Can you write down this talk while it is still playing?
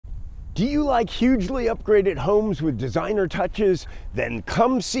Do you like hugely upgraded homes with designer touches? Then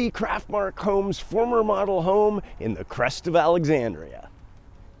come see Craftmark Homes' former model home in the crest of Alexandria.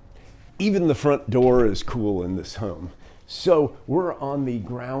 Even the front door is cool in this home. So we're on the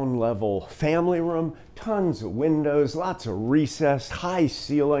ground level family room, tons of windows, lots of recess, high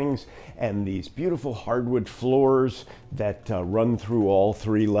ceilings, and these beautiful hardwood floors that run through all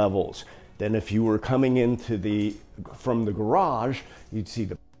three levels. Then if you were coming into from the garage, you'd see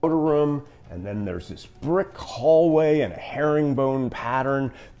the powder room, and then there's this brick hallway and a herringbone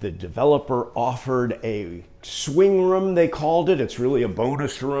pattern. The developer offered a swing room, they called it. It's really a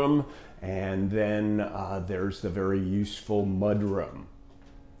bonus room. And then there's the very useful mud room.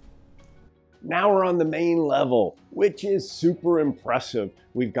 Now we're on the main level, which is super impressive.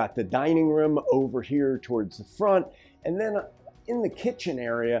 We've got the dining room over here towards the front, and then in the kitchen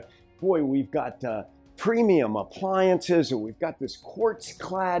area, boy, we've got premium appliances, and we've got this quartz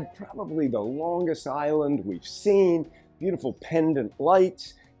clad, probably the longest island we've seen, beautiful pendant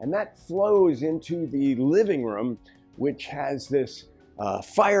lights, and that flows into the living room, which has this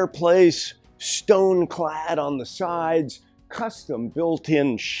fireplace, stone clad on the sides, custom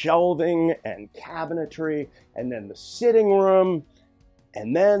built-in shelving and cabinetry, and then the sitting room,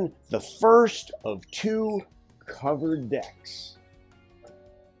 and then the first of two covered decks.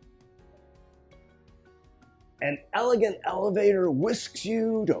 An elegant elevator whisks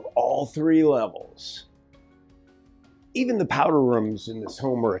you to all three levels. Even the powder rooms in this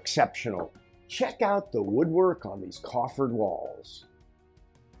home are exceptional. Check out the woodwork on these coffered walls.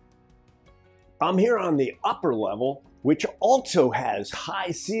 I'm here on the upper level, which also has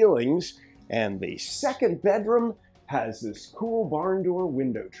high ceilings, and the second bedroom has this cool barn door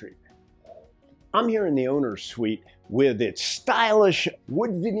window treatment. I'm here in the owner's suite with its stylish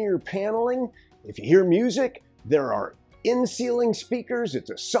wood veneer paneling. If you hear music, there are in-ceiling speakers. It's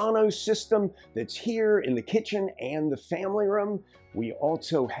a Sonos system that's here in the kitchen and the family room. We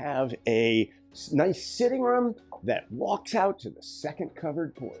also have a nice sitting room that walks out to the second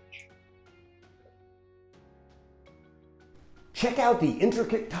covered porch. Check out the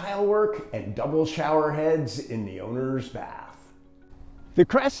intricate tile work and double shower heads in the owner's bath. The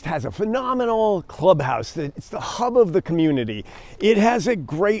Crest has a phenomenal clubhouse. It's the hub of the community. It has a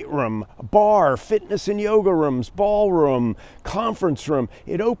great room, bar, fitness and yoga rooms, ballroom, conference room.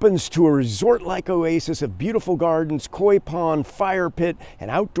 It opens to a resort-like oasis of beautiful gardens, koi pond, fire pit, an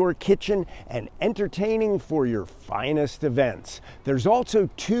outdoor kitchen, and entertaining for your finest events. There's also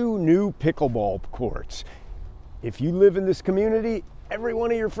 2 new pickleball courts. If you live in this community, every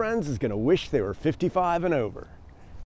one of your friends is going to wish they were 55 and over.